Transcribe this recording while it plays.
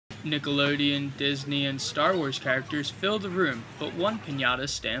Nickelodeon, Disney, and Star Wars characters fill the room, but one piñata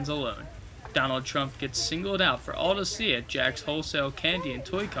stands alone. Donald Trump gets singled out for all to see at Jack's Wholesale Candy and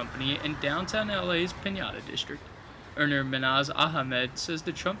Toy Company in downtown LA's Piñata District. Earner Minaz Ahmed says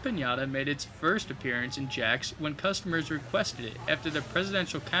the Trump piñata made its first appearance in Jack's when customers requested it after the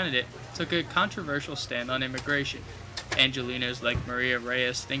presidential candidate took a controversial stand on immigration. Angelinos like Maria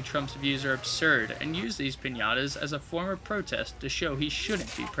Reyes think Trump's views are absurd and use these piñatas as a form of protest to show he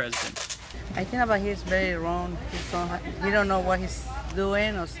shouldn't be president. I think about he's very wrong. He don't know what he's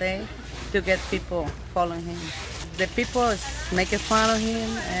doing or say to get people following him. The people is making fun of him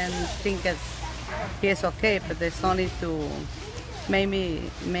and think that he is okay, but there's only to maybe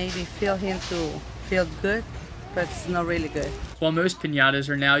feel him to feel good, but it's not really good. While most piñatas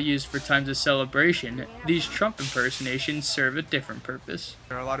are now used for times of celebration, these Trump impersonations serve a different purpose.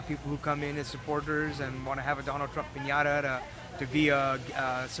 There are a lot of people who come in as supporters and want to have a Donald Trump piñata to be a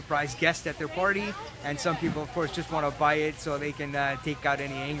surprise guest at their party, and some people, of course, just want to buy it so they can take out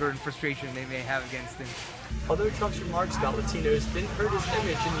any anger and frustration they may have against him. Although Trump's remarks about Latinos didn't hurt his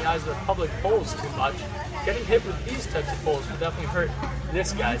image in the eyes of the public polls too much, getting hit with these types of polls will definitely hurt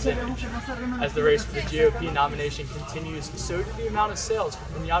this guy's image. As the race for the GOP nomination continues, so do the amount of sales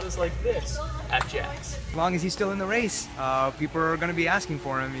for piñatas like this at Jack's. As long as he's still in the race, people are going to be asking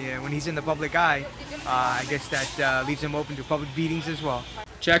for him. When he's in the public eye, I guess that leaves him open to public beatings as well.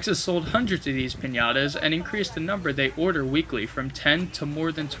 Jack's has sold hundreds of these piñatas and increased the number they order weekly from 10 to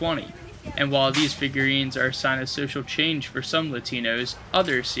more than 20. And while these figurines are a sign of social change for some Latinos,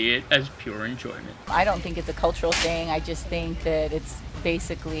 others see it as pure enjoyment. I don't think it's a cultural thing. I just think that it's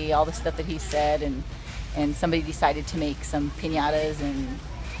basically all the stuff that he said, and somebody decided to make some piñatas, and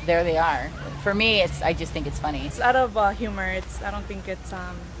there they are. For me, I just think it's funny. It's out of humor. I don't think it's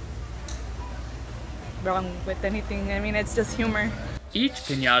wrong with anything. I mean, it's just humor. Each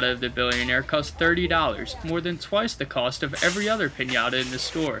piñata of the billionaire costs $30, more than twice the cost of every other piñata in the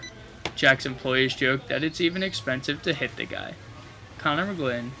store. Jack's employees joke that it's even expensive to hit the guy. Connor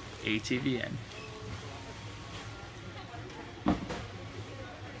McGlynn, ATVN.